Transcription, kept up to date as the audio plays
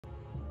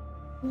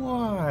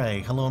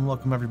Why, hello and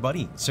welcome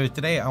everybody. So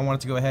today I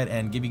wanted to go ahead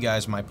and give you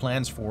guys my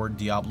plans for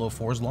Diablo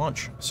 4's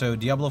launch. So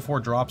Diablo 4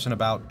 drops in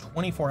about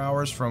 24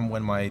 hours from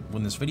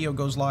when this video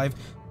goes live,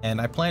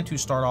 and I plan to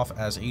start off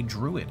as a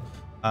druid.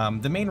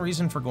 The main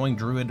reason for going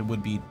druid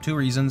would be two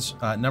reasons.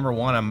 Number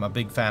one, I'm a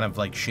big fan of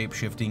like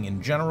shape-shifting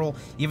in general,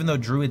 even though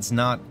druid's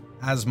not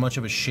as much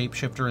of a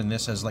shapeshifter in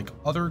this as like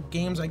other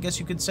games, I guess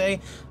you could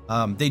say.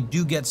 They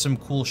do get some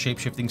cool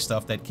shapeshifting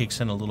stuff that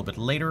kicks in a little bit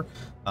later,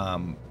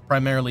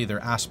 primarily their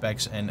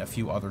aspects and a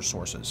few other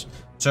sources.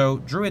 So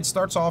druid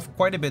starts off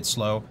quite a bit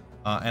slow,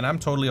 and I'm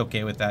totally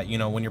okay with that. You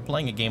know, when you're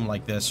playing a game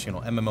like this, you know,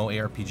 MMO,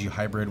 ARPG,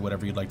 hybrid,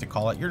 whatever you'd like to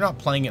call it, you're not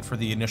playing it for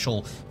the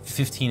initial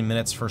 15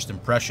 minutes first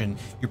impression,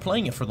 you're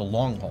playing it for the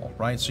long haul,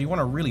 right? So you want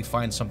to really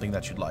find something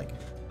that you'd like.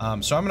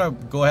 So I'm going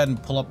to go ahead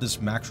and pull up this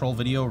max roll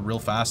video real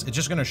fast. It's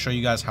just going to show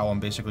you guys how I'm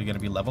basically going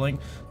to be leveling.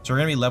 So we're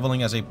going to be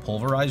leveling as a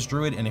pulverized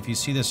druid, and if you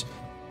see this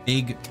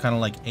big kind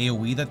of like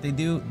AoE that they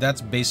do,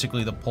 that's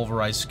basically the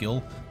pulverized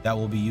skill that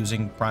we'll be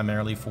using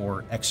primarily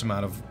for X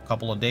amount of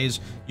couple of days.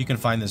 You can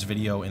find this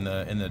video in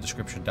the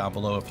description down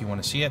below if you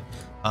want to see it.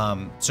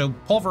 So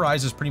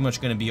pulverize is pretty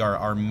much going to be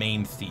our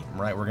main theme,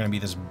 right? We're going to be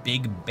this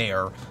big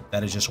bear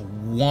that is just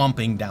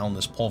whomping down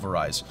this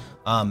pulverize.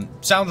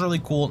 Sounds really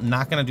cool.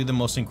 Not going to do the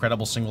most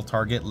incredible single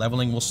target.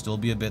 Leveling will still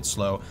be a bit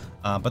slow,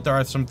 but there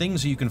are some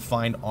things that you can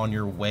find on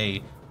your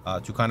way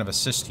to kind of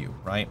assist you,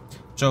 right?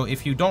 So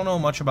if you don't know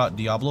much about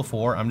Diablo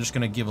 4, I'm just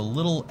going to give a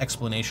little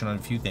explanation on a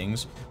few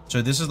things.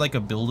 So this is like a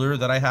builder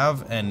that I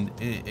have, and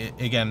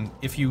again,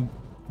 if you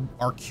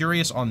are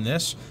curious on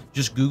this,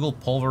 just Google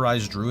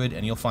pulverized druid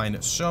and you'll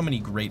find so many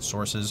great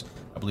sources.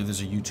 I believe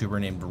there's a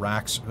YouTuber named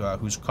Rax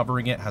who's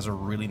covering it, has a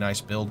really nice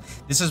build.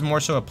 This is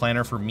more so a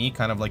planner for me,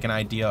 kind of like an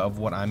idea of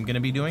what I'm going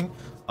to be doing.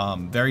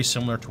 Very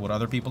similar to what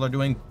other people are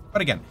doing.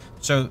 But again,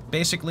 so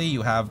basically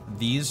you have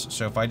these.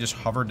 So if I just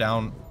hover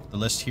down the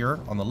list here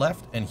on the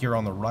left and here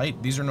on the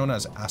right, these are known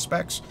as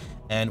aspects.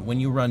 And when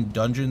you run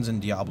dungeons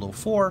in Diablo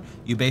 4,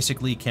 you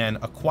basically can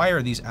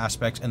acquire these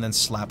aspects and then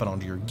slap it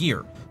onto your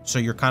gear. So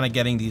you're kind of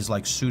getting these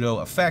like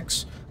pseudo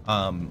effects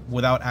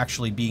without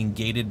actually being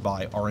gated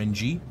by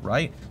RNG,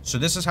 right? So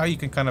this is how you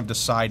can kind of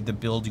decide the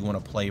build you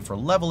want to play for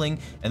leveling.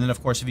 And then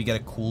of course, if you get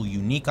a cool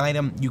unique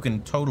item, you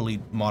can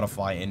totally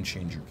modify and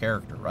change your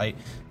character, right?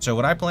 So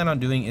what I plan on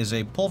doing is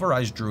a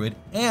pulverized druid,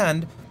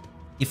 and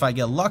if I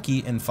get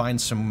lucky and find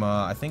some,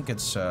 I think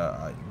it's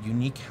a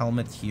unique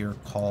helmet here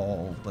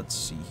called, let's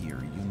see here,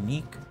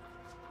 unique.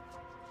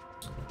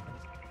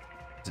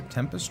 Is it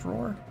Tempest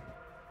Roar?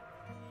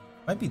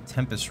 Might be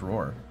Tempest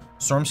Roar.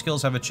 Storm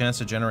skills have a chance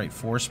to generate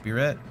 4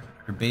 spirit.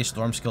 Your base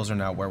storm skills are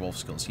now werewolf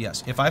skills.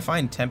 Yes, if I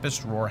find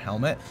Tempest Roar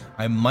helmet,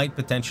 I might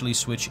potentially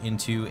switch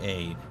into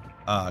a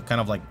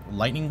kind of like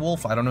lightning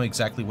wolf. I don't know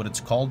exactly what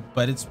it's called,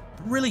 but it's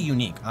really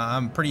unique.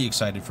 I'm pretty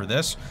excited for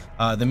this.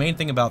 The main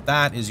thing about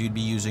that is you'd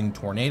be using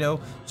tornado,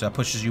 so that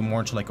pushes you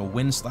more into like a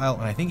wind style,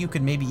 and I think you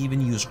could maybe even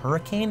use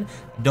hurricane.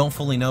 Don't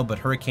fully know, but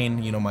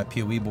hurricane, you know, my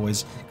PoE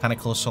boys, kind of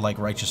close to like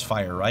righteous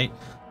fire, right?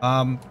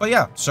 But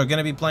yeah, so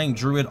gonna be playing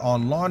druid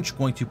on launch,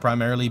 going to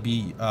primarily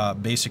be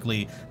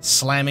basically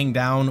slamming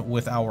down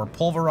with our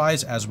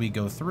pulverize as we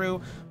go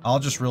through. I'll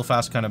just real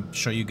fast kind of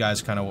show you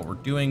guys kind of what we're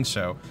doing.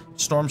 So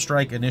Storm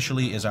Strike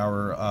initially is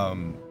our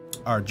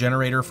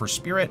generator for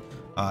spirit.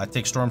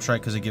 Take Storm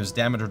Strike because it gives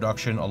damage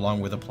reduction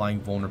along with applying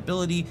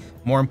vulnerability.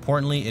 More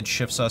importantly, it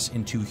shifts us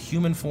into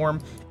human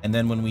form, and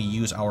then when we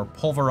use our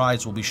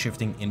pulverize, we'll be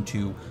shifting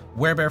into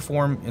werebear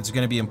form. It's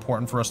going to be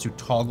important for us to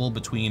toggle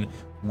between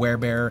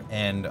werebear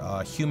and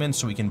human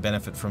so we can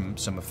benefit from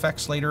some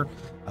effects later.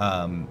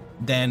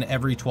 Then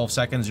every 12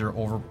 seconds,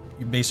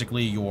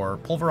 basically your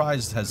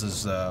pulverized has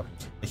this a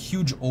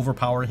huge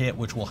overpower hit,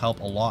 which will help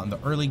a lot in the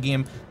early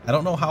game. I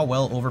don't know how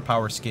well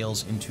overpower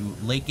scales into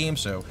late game,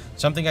 so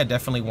something I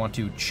definitely want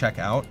to check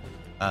out.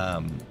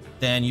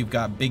 Then you've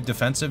got big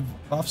defensive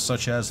buffs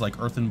such as like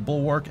Earthen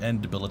Bulwark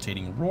and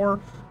Debilitating Roar.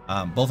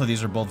 Both of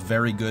these are both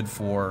very good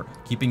for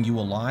keeping you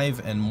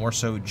alive and more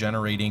so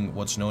generating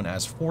what's known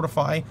as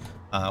Fortify.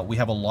 We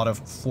have a lot of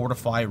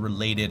Fortify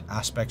related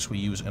aspects we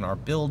use in our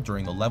build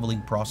during the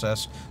leveling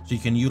process, so you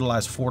can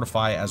utilize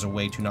Fortify as a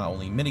way to not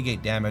only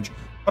mitigate damage,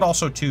 but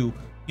also to,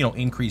 you know,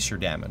 increase your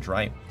damage,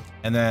 right?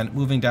 And then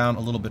moving down a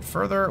little bit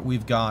further,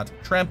 we've got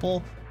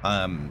Trample.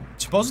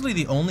 Supposedly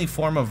the only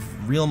form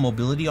of real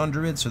mobility on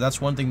Druid, so that's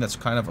one thing that's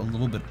kind of a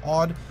little bit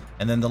odd.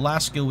 And then the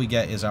last skill we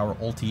get is our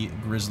ulti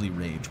Grizzly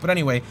Rage. But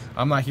anyway,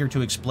 I'm not here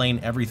to explain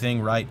everything,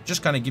 right?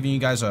 Just kind of giving you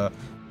guys an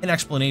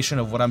explanation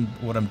of what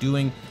I'm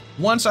doing.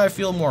 Once I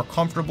feel more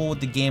comfortable with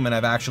the game and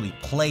I've actually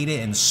played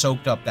it and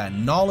soaked up that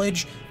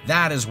knowledge,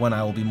 that is when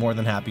I will be more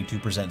than happy to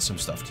present some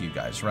stuff to you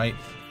guys, right?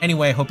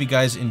 Anyway, hope you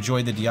guys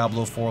enjoyed the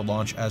Diablo 4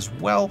 launch as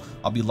well.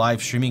 I'll be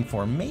live streaming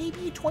for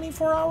maybe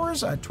 24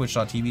 hours at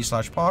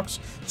twitch.tv/Pohx.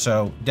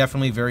 So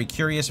definitely very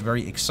curious,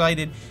 very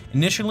excited.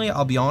 Initially,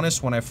 I'll be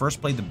honest, when I first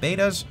played the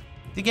betas,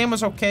 the game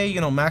was okay, you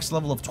know, max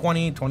level of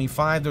 20,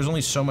 25. There's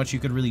only so much you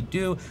could really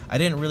do. I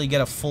didn't really get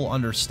a full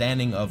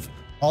understanding of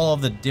all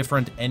of the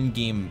different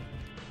endgame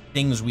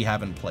things we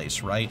have in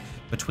place, right?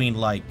 Between,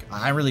 like,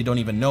 I really don't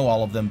even know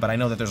all of them, but I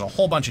know that there's a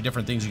whole bunch of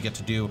different things you get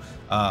to do,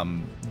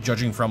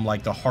 judging from,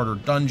 like, the harder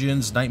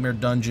dungeons, nightmare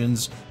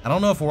dungeons. I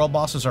don't know if world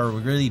bosses are a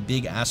really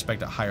big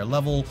aspect at higher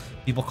level.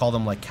 People call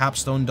them, like,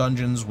 capstone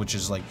dungeons, which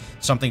is, like,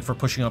 something for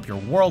pushing up your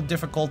world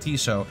difficulty,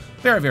 so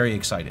very, very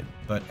excited.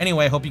 But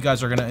anyway, I hope you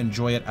guys are going to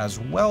enjoy it as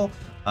well.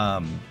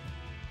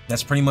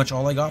 That's pretty much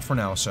all I got for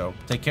now, so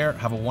take care,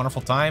 have a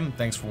wonderful time.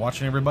 Thanks for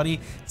watching, everybody.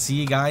 See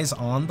you guys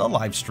on the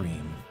live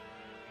stream.